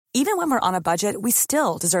Even when we're on a budget, we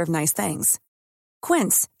still deserve nice things.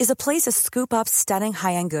 Quince is a place to scoop up stunning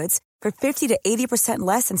high-end goods for 50 to 80%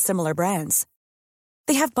 less than similar brands.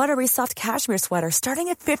 They have buttery soft cashmere sweaters starting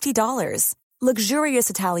at $50, luxurious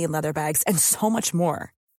Italian leather bags, and so much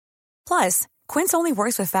more. Plus, Quince only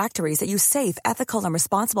works with factories that use safe, ethical, and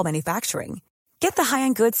responsible manufacturing. Get the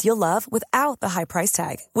high-end goods you'll love without the high price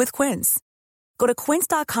tag with Quince. Go to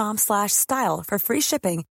quince.com/style for free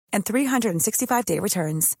shipping and 365-day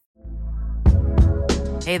returns.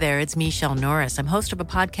 Hey there, it's Michelle Norris. I'm host of a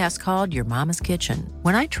podcast called Your Mama's Kitchen.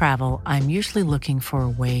 When I travel, I'm usually looking for a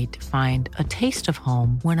way to find a taste of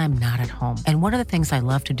home when I'm not at home. And one of the things I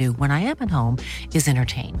love to do when I am at home is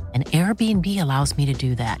entertain. And Airbnb allows me to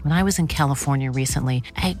do that. When I was in California recently,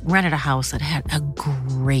 I rented a house that had a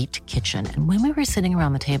great kitchen. And when we were sitting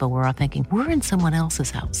around the table, we were all thinking, we're in someone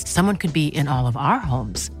else's house. Someone could be in all of our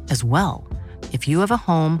homes as well. If you have a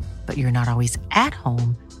home, but you're not always at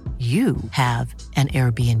home, you have an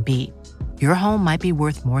Airbnb. Your home might be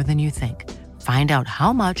worth more than you think. Find out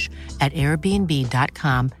how much at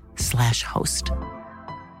airbnb.com/host.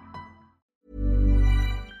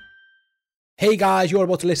 Hey guys, you're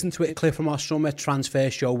about to listen to a clip from our summer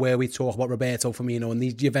transfer show where we talk about Roberto, Firmino and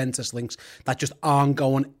these Juventus links that just aren't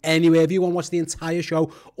going anywhere. If you want to watch the entire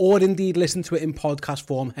show or indeed listen to it in podcast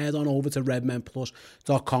form, head on over to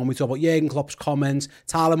redmenplus.com. We talk about Jurgen Klopp's comments,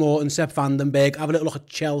 Tyler Morton, Sepp Vandenberg, have a little look at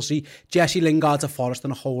Chelsea, Jesse Lingard to Forest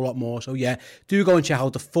and a whole lot more. So yeah, do go and check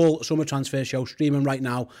out the full summer transfer show streaming right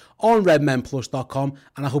now on redmenplus.com,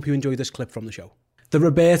 and I hope you enjoy this clip from the show. The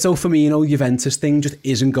Roberto Firmino Juventus thing just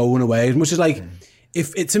isn't going away. As much as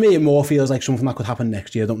if it, to me, it more feels like something that could happen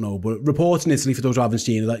next year. I don't know, but reports in Italy, for those who haven't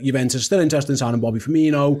seen it, that Juventus are still interested in signing Bobby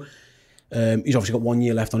Firmino. He's obviously got 1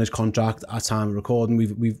 year left on his contract at time of recording.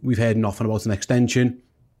 We've heard nothing about an extension.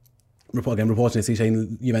 Reports in Italy saying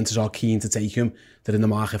that Juventus are keen to take him. They're in the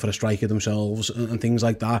market for a striker themselves and things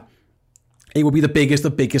like that. It would be the biggest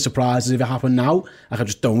surprises if it happened now. I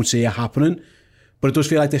just don't see it happening. But it does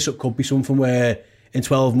feel like this could be something where in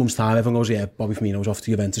 12 months' time, everyone goes, yeah, Bobby Firmino's off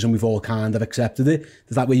to Juventus, and we've all kind of accepted it.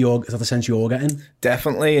 Is that the sense you're getting?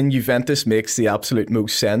 Definitely, and Juventus makes the absolute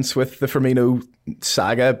most sense with the Firmino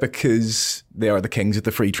saga because they are the kings of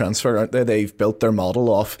the free transfer, aren't they? They've built their model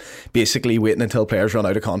off basically waiting until players run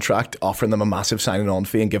out of contract, offering them a massive signing on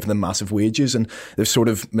fee and giving them massive wages, and they've sort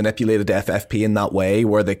of manipulated FFP in that way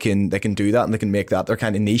where they can do that and they can make that their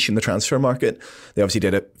kind of niche in the transfer market. They obviously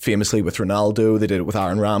did it famously with Ronaldo, they did it with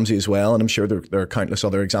Aaron Ramsey as well, and I'm sure there are countless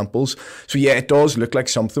other examples. So yeah, it does look like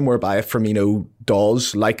something whereby if Firmino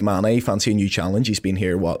does, like Mane, fancy a new challenge. He's been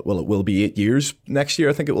here, it will be 8 years next year,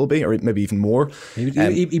 I think it will be, or maybe even more. He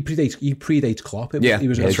predates Klopp. He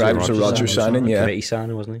was a Rodgers signing, yeah. Committee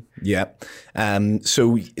signing, wasn't he? Yeah.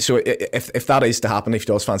 So if that is to happen, if he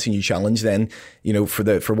does fancy a new challenge, then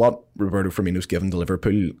for what Roberto Firmino's given to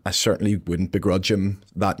Liverpool, I certainly wouldn't begrudge him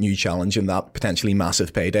that new challenge and that potentially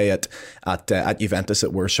massive payday at Juventus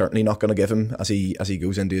that we're certainly not going to give him as he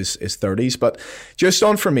goes into his 30s. But just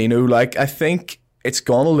on Firmino, I think it's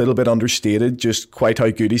gone a little bit understated just quite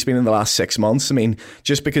how good he's been in the last 6 months. I mean,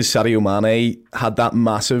 just because Sadio Mane had that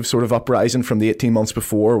massive sort of uprising from the 18 months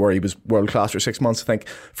before where he was world class for 6 months, I think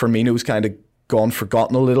Firmino's kind of gone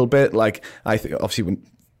forgotten a little bit. I think obviously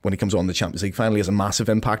when he comes on the Champions League final, he has a massive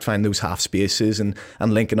impact, finding those half spaces and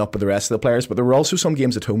linking up with the rest of the players. But there were also some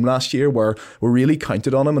games at home last year where we really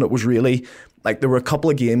counted on him, and it was really there were a couple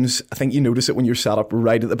of games, I think you notice it when you're sat up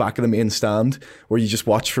right at the back of the main stand, where you just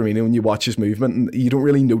watch Firmino and you watch his movement, and you don't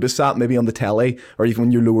really notice that maybe on the telly or even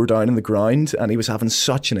when you're lower down in the ground. And he was having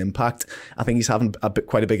such an impact. I think he's having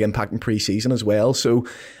quite a big impact in pre-season as well. So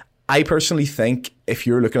I personally think if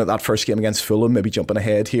you're looking at that first game against Fulham, maybe jumping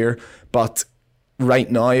ahead here, but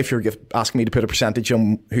right now, if you're asking me to put a percentage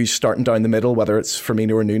on who's starting down the middle, whether it's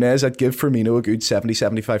Firmino or Nunez, I'd give Firmino a good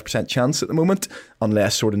 70-75% chance at the moment,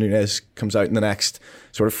 unless sort of Nunez comes out in the next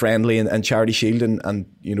sort of friendly and charity shield and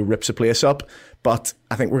rips a place up. But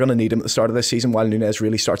I think we're going to need him at the start of this season while Nunez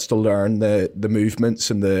really starts to learn the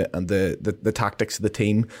movements and the tactics of the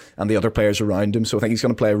team and the other players around him. So I think he's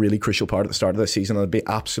going to play a really crucial part at the start of this season, and I'd be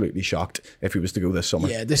absolutely shocked if he was to go this summer.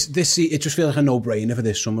 Yeah, this it just feels like a no-brainer for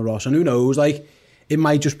this summer, Ross. And who knows, it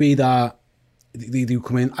might just be that they do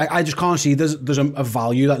come in. I just can't see there's a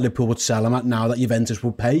value that Liverpool would sell him at now that Juventus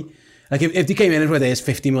would pay. If they came in and where there's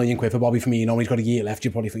 50 million quid for Bobby Firmino and he's got a year left,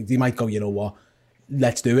 you probably think they might go, you know what,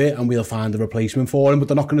 let's do it and we'll find a replacement for him. But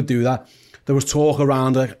they're not going to do that. There was talk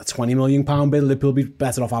around a £20 million bid. Liverpool would be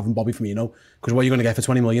better off having Bobby Firmino, because what are you going to get for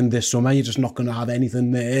 20 million this summer? You're just not going to have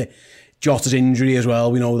anything there. Jota's injury as well,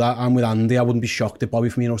 we know that. And with Andy, I wouldn't be shocked if Bobby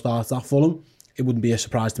Firmino starts at Fulham. It wouldn't be a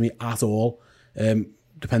surprise to me at all.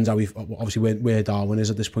 depends how obviously where Darwin is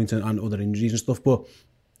at this point and other injuries and stuff. But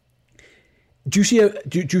do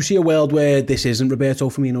you see a world where this isn't Roberto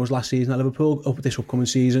Firmino's last season at Liverpool up this upcoming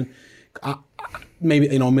season? Maybe,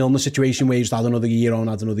 Milner's situation where he's had another year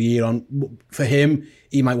on. For him,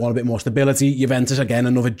 he might want a bit more stability. Juventus, again,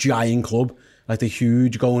 another giant club, like the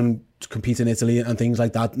huge, going to compete in Italy and things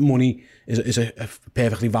like that. Money is a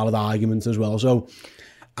perfectly valid argument as well. So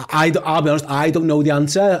I'll be honest, I don't know the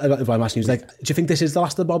answer. If I'm asking you, do you think this is the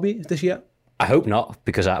last of Bobby this year? I hope not,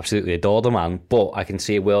 because I absolutely adore the man. But I can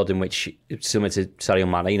see a world in which, similar to Sadio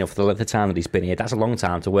Mane, for the length of time that he's been here, that's a long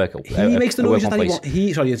time to work. He makes the noises that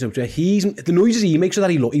he wants. The noises he makes so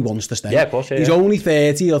that he wants to stay. Yeah, of course. Yeah, he's only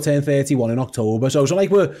 30. He'll turn 31 in October. So it's not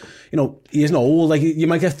like he isn't old. Like, you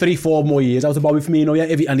might get 3-4 more years out of Bobby Firmino.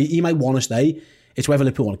 Yeah, and he might want to stay. It's whether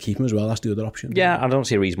Liverpool want to keep him as well. That's the other option. Yeah, I don't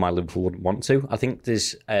see a reason why Liverpool wouldn't want to. I think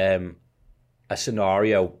there's a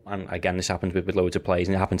scenario, and again, this happens with loads of players,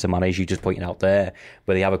 and it happens to Mane, as you just pointed out there,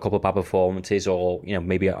 where they have a couple of bad performances, or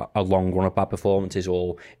maybe a long run of bad performances,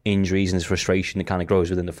 or injuries, and there's frustration that kind of grows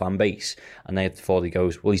within the fan base, and therefore he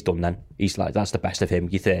goes, well, he's done then. He's like, that's the best of him.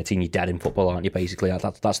 You're 13, you're dead in football, aren't you? Basically,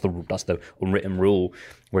 that's the unwritten rule.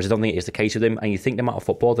 Whereas I don't think it is the case with him. And you think the amount of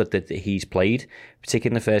football that he's played,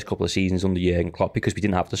 particularly in the first couple of seasons under Jurgen Klopp, because we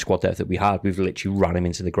didn't have the squad depth that we had, we've literally ran him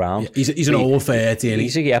into the ground. Yeah, he's an old 30,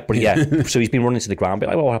 so he's been running to the ground, but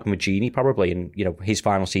like what happened with Gini probably, and his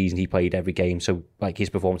final season he played every game, so like his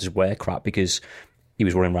performances were crap because he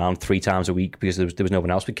was running around 3 times a week because there was no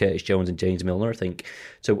one else with Curtis Jones and James Milner, I think.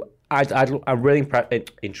 So I'm really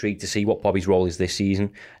intrigued to see what Bobby's role is this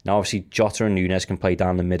season. Now, obviously, Jota and Núñez can play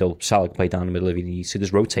down the middle. Salah can play down the middle if he needs. So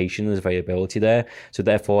there's rotation, there's availability there. So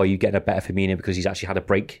therefore, you get a better Firmino because he's actually had a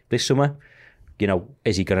break this summer.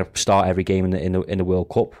 Is he going to start every game in the World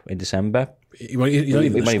Cup in December? He's not even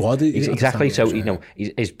in the squad. Exactly. So,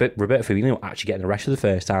 is Roberto Firmino actually getting the rest of the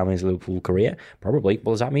first time in his Liverpool career? Probably.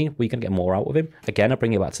 Well, does that mean we're going to get more out of him? Again, I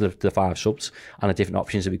bring it back to the 5 subs and the different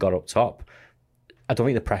options that we got up top. I don't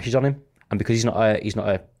think the pressure's on him, and because he's not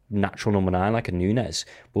a natural number 9 like a Núñez,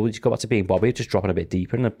 we'll just go back to being Bobby, just dropping a bit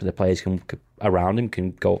deeper, and the players around him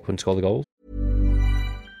can go up and score the goals.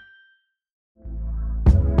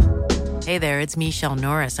 Hey there, it's Michelle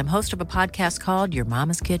Norris. I'm host of a podcast called Your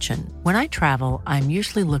Mama's Kitchen. When I travel, I'm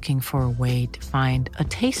usually looking for a way to find a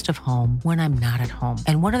taste of home when I'm not at home.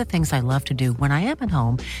 And one of the things I love to do when I am at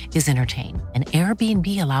home is entertain. And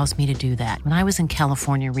Airbnb allows me to do that. When I was in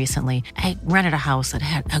California recently, I rented a house that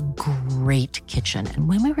had a great kitchen. And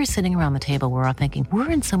when we were sitting around the table, we were all thinking,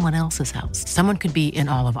 we're in someone else's house. Someone could be in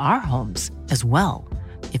all of our homes as well.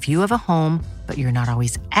 If you have a home, but you're not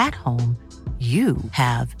always at home, you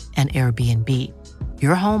have an Airbnb.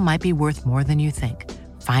 Your home might be worth more than you think.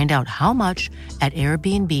 Find out how much at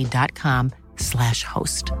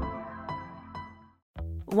airbnb.com/host.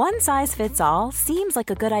 One size fits all seems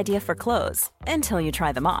like a good idea for clothes until you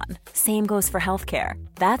try them on. Same goes for healthcare.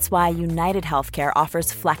 That's why United Healthcare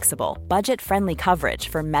offers flexible, budget-friendly coverage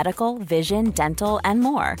for medical, vision, dental, and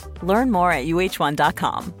more. Learn more at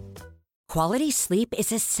uh1.com. Quality sleep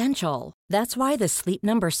is essential. That's why the Sleep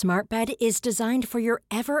Number Smart Bed is designed for your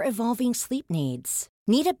ever-evolving sleep needs.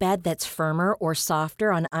 Need a bed that's firmer or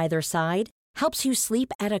softer on either side? Helps you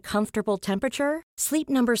sleep at a comfortable temperature? Sleep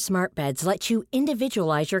Number Smart Beds let you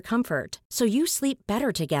individualize your comfort, so you sleep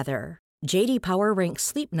better together. J.D. Power ranks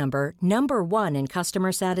Sleep Number number 1 in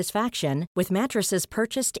customer satisfaction with mattresses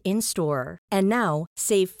purchased in-store. And now,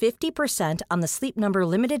 save 50% on the Sleep Number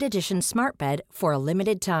Limited Edition Smart Bed for a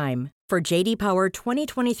limited time. For J.D. Power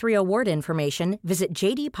 2023 award information, visit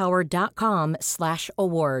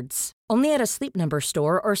jdpower.com/awards. Only at a Sleep Number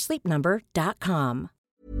store or sleepnumber.com.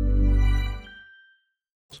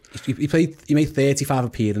 He made 35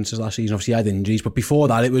 appearances last season. Obviously, he had injuries, but before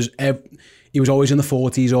that, he was always in the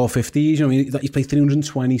 40s or 50s. He's played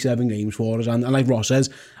 327 games for us, and like Ross says,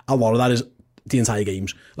 a lot of that is the entire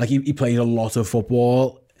games. Like he played a lot of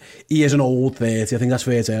football. He is an old 30, I think that's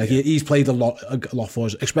fair to say. Like he's played a lot for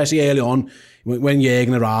us, especially early on when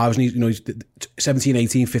Jurgen arrives, and he's 17,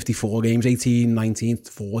 18, 54 games, 18, 19,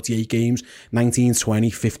 48 games, 19, 20,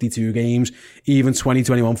 52 games, even 20,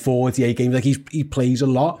 21, 48 games. Like he plays a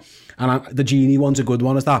lot. And the Gini one's a good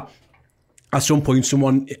one, is that at some point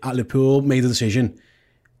someone at Liverpool made a decision,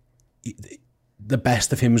 the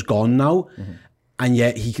best of him's gone now, and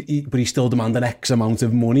yet but he's still demanding X amount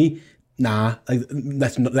of money. Nah,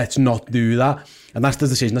 let's not do that. And that's the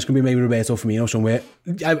decision that's going to be made with Roberto Firmino somewhere.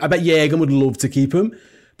 I bet Jurgen would love to keep him,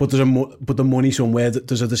 but the money somewhere,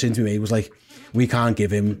 there's a decision to be made was like, we can't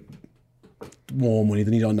give him more money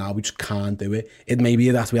than he's on now. We just can't do it. It maybe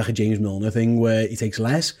that's to be like a James Milner thing where he takes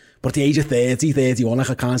less. But at the age of 30, 31, like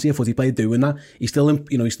I can't see a footy player doing that. He's still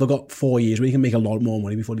he's still got 4 years where he can make a lot more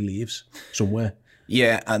money before he leaves somewhere.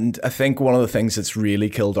 Yeah, and I think one of the things that's really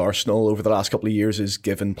killed Arsenal over the last couple of years is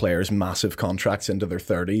giving players massive contracts into their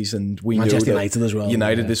 30s, and we Manchester know United as well.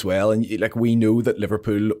 United as well, and like we know that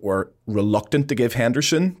Liverpool were reluctant to give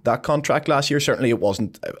Henderson that contract last year. Certainly, it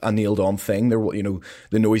wasn't a nailed-on thing. There,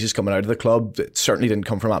 the noises coming out of the club, it certainly didn't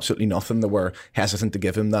come from absolutely nothing. They were hesitant to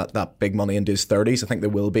give him that big money into his 30s. I think they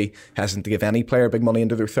will be hesitant to give any player big money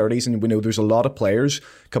into their 30s, and we know there's a lot of players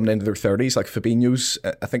coming into their 30s, like Fabinho's,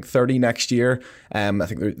 I think 30 next year. I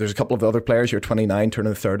think there's a couple of other players. You're 29,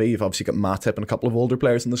 turning 30. You've obviously got Matip and a couple of older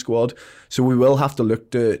players in the squad. So we will have to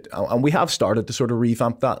look to, and we have started to sort of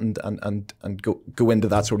revamp that and go into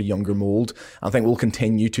that sort of younger mould. I think we'll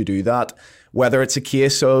continue to do that. Whether it's a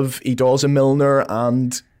case of he does a Milner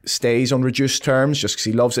and stays on reduced terms just because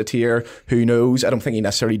he loves it here, who knows? I don't think he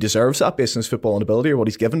necessarily deserves that based on his footballing ability or what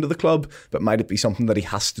he's given to the club, but might it be something that he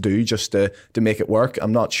has to do just to make it work?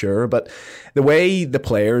 I'm not sure, but the way the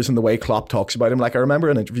players and the way Klopp talks about him, like I remember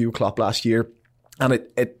an interview with Klopp last year, and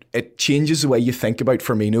it changes the way you think about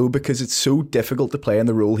Firmino because it's so difficult to play in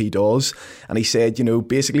the role he does. And he said,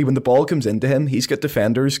 basically when the ball comes into him, he's got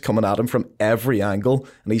defenders coming at him from every angle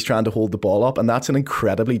and he's trying to hold the ball up. And that's an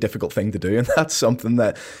incredibly difficult thing to do. And that's something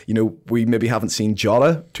that, we maybe haven't seen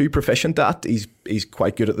Jota too proficient at. He's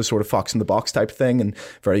quite good at the sort of fox in the box type thing and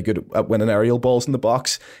very good at winning aerial balls in the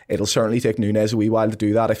box. It'll certainly take Núñez a wee while to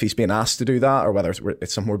do that if he's being asked to do that or whether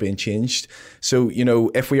it's somewhere being changed. So,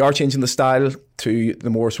 if we are changing the style to the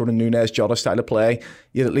more sort of Núñez Jota style of play,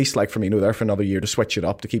 you'd at least like Firmino there for another year to switch it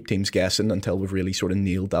up to keep teams guessing until we've really sort of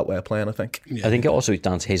nailed that way of playing, I think. Yeah. I think it also is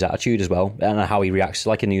down to his attitude as well and how he reacts to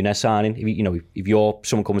like a Núñez signing. If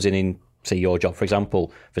someone comes in say your job, for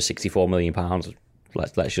example, for £64 million,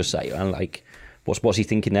 let's just say, and like what's he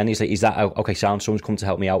thinking then? He's like, is that okay, someone's come to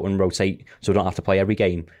help me out and rotate so I don't have to play every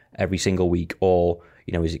game every single week, or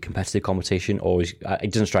is it competitive competition, or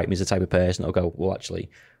it doesn't strike me as the type of person that'll go, well actually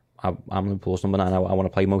I'm Liverpool's number 9. I want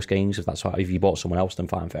to play most games. If you bought someone else, then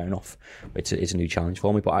fine, fair enough. It's a new challenge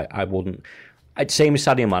for me. But I wouldn't. Same as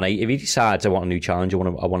Sadio Mane. If he decides I want a new challenge, I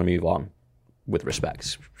want to move on. With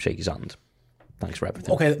respect, shake his hand. Thanks for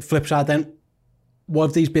everything. Okay, flip side then. What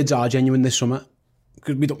if these bids are genuine this summer?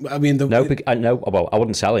 Because we don't. I mean, no. Well, I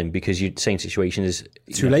wouldn't sell him because your same situation is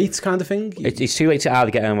too late, kind of thing. It's too late to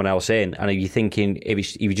either get anyone else in. And if you're thinking,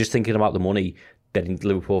 if you're just thinking about the money. Then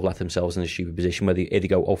Liverpool have left themselves in a stupid position where they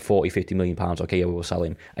go, 40-50 million pounds, okay, yeah, we will sell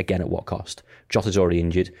him. Again, at what cost? Jota's already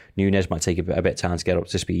injured. Núñez might take a bit of time to get up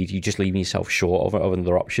to speed. You're just leaving yourself short of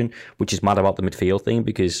another option, which is mad about the midfield thing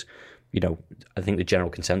because, I think the general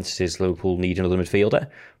consensus is Liverpool need another midfielder,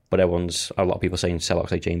 but a lot of people saying sell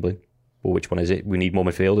Oxlade-Chamberlain. Well, which one is it? We need more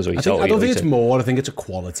midfielders. I don't think it's more. I think it's a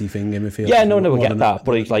quality thing in midfield. Yeah, no, we get that.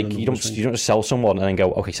 But you don't just sell someone and then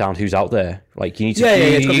go, okay, sound who's out there. Like you need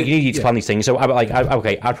to you need to plan these things. So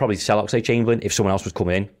I'd probably sell Oxlade-Chamberlain if someone else was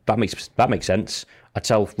coming in. That makes sense. I'd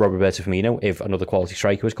sell Roberto Firmino if another quality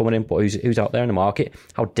striker was coming in. But who's out there in the market?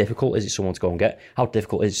 How difficult is it someone to go and get? How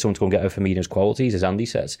difficult is it someone to go and get over Firmino's qualities, as Andy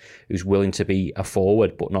says, who's willing to be a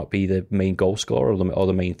forward but not be the main goal scorer or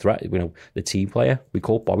the main threat? The team player. We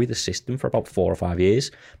called Bobby the system for about 4 or 5 years.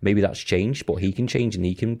 Maybe that's changed, but he can change and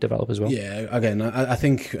he can develop as well. Yeah, again, I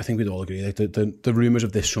think we'd all agree. Like the rumours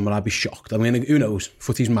of this summer, I'd be shocked. I mean, who knows?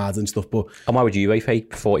 Footy's mad and stuff, but and why would you pay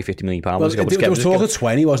 40-50 million pounds? Well, there was talk of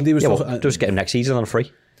 20, wasn't he? Just get him next season on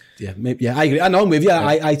free. Yeah, maybe, I agree. I know, maybe. Yeah.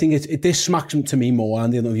 I think this smacks to me more,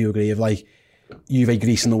 and I don't know if you agree, of like Juve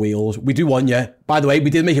greasing the wheels. We do want you. By the way,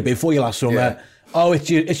 we did make a bid for you last summer. Yeah. Oh,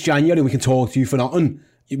 it's January. We can talk to you for nothing.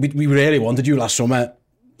 We really wanted you last summer.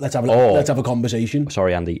 Let's have a conversation.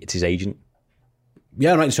 Sorry, Andy. It's his agent.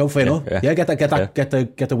 Yeah, right. So fair enough. Yeah,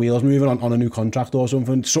 get the wheels moving on a new contract or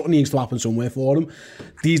something. Something needs to happen somewhere for them.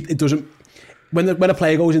 It doesn't. When a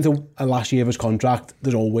player goes into a last year of his contract,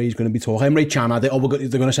 there's always going to be talk. Emre Can had it. They're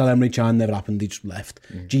going to sell Emre Can. Never happened. He just left.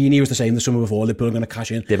 Gini was the same the summer before. Liverpool are going to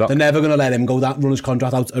cash in. They're never going to let him go run his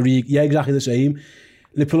contract out. Yeah, exactly the same.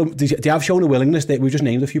 Liverpool, they have shown a willingness. We've just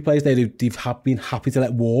named a few players there. They've been happy to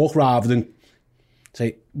let walk rather than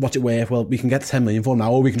say, what's it worth? Well, we can get 10 million for him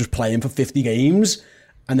now, or we can just play him for 50 games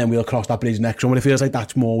and then we'll cross that bridge next one. But it feels like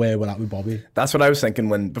that's more where we're at with Bobby. That's what I was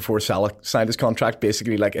thinking before Salah signed his contract.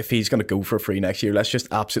 Basically, like, if he's going to go for free next year, let's just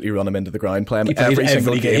absolutely run him into the ground, play him every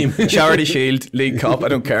single game. Charity Shield, League Cup, I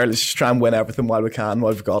don't care. Let's just try and win everything while we can,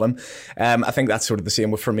 while we've got him. I think that's sort of the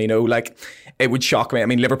same with Firmino. Like, it would shock me. I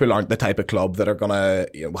mean, Liverpool aren't the type of club that are going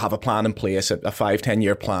to have a plan in place, a 5-10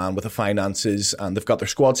 year plan with the finances, and they've got their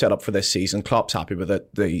squad set up for this season. Klopp's happy with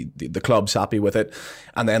it. The club's happy with it.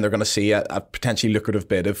 And then they're going to see a potentially lucrative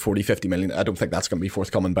bid of 40-50 million. I don't think that's going to be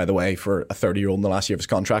forthcoming, by the way, for a 30-year-old in the last year of his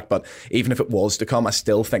contract. But even if it was to come, I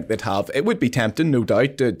still think they'd have, it would be tempting, no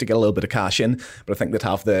doubt, to get a little bit of cash in. But I think they'd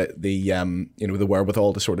have the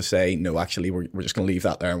wherewithal to sort of say, no, actually, we're just going to leave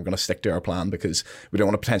that there and we're going to stick to our plan, because we don't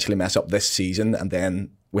want to potentially mess up this season, and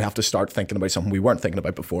then we have to start thinking about something we weren't thinking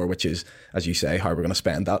about before, which is, as you say, how we're going to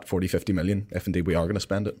spend that 40-50 million, if indeed we are going to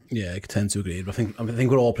spend it. Yeah, I tend to agree. But I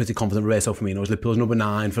think we're all pretty confident Roberto Firmino is Liverpool's number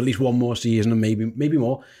 9 for at least one more season, and maybe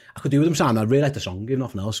more. I could do with him, Sam. I'd really like the song, if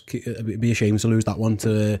nothing else. It'd be a shame to lose that one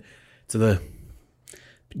to the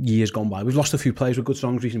years gone by. We've lost a few players with good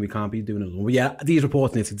songs recently. We can't be doing another one. But yeah, these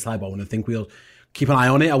reports need to type out, and I think we'll keep an eye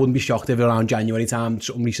on it. I wouldn't be shocked if around January time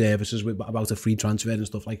something resurfaces about a free transfer and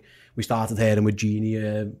stuff. Like we started hearing with Genie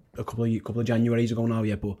a couple of Januaries ago now,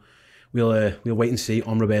 yeah. But we'll wait and see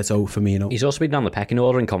on Roberto Firmino. He's also been down the pecking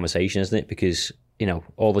order in conversation, isn't it? Because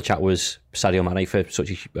all the chat was Sadio Mane for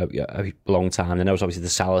such a long time, and there was obviously the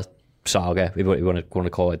Salah saga, if you want to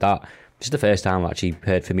call it that. This is the first time I've actually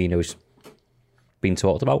heard Firmino's been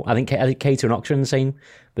talked about. I think Keita and Ox are in the same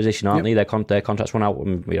position, aren't they? Their contracts run out,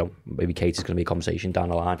 and maybe Keita's going to be a conversation down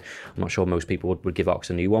the line. I'm not sure most people would give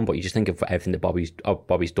Ox a new one, but you just think of everything that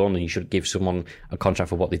Bobby's done, and you should give someone a contract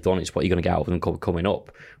for what they've done. It's what you're going to get out of them coming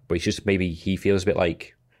up. But it's just maybe he feels a bit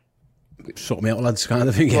like, sort me out, lads, kind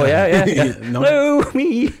of thing. Oh yeah. Hello,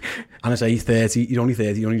 me. And I say he's 30. He's only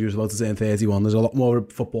 30. He's only just about to turn 31. There's a lot more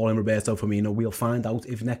football in Roberto Firmino. We'll find out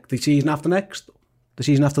if the season after next. The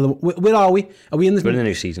season after where are we? We're in the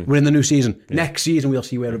new season. We're in the new season. Yeah. Next season we'll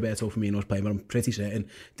see where Roberto Firmino's playing, but I'm pretty certain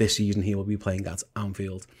this season he will be playing at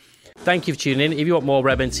Anfield. Thank you for tuning in. If you want more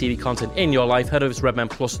Redmen TV content in your life, head over to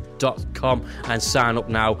redmenplus.com and sign up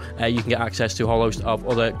now. You can get access to a whole host of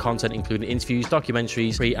other content, including interviews,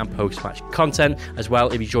 documentaries, pre- and post-match content. As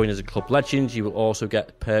well, if you join as a club legend, you will also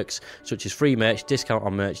get perks such as free merch, discount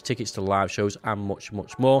on merch, tickets to live shows, and much,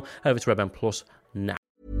 much more. Head over to Redmen Plus now.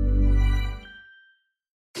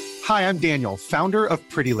 Hi, I'm Daniel, founder of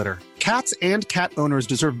Pretty Litter. Cats and cat owners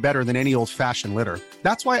deserve better than any old-fashioned litter.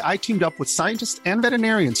 That's why I teamed up with scientists and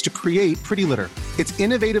veterinarians to create Pretty Litter. Its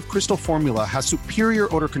innovative crystal formula has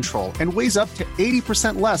superior odor control and weighs up to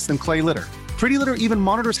 80% less than clay litter. Pretty Litter even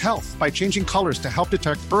monitors health by changing colors to help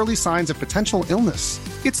detect early signs of potential illness.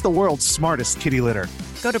 It's the world's smartest kitty litter.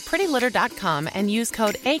 Go to prettylitter.com and use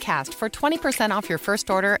code ACAST for 20% off your first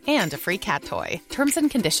order and a free cat toy. Terms and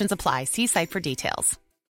conditions apply. See site for details.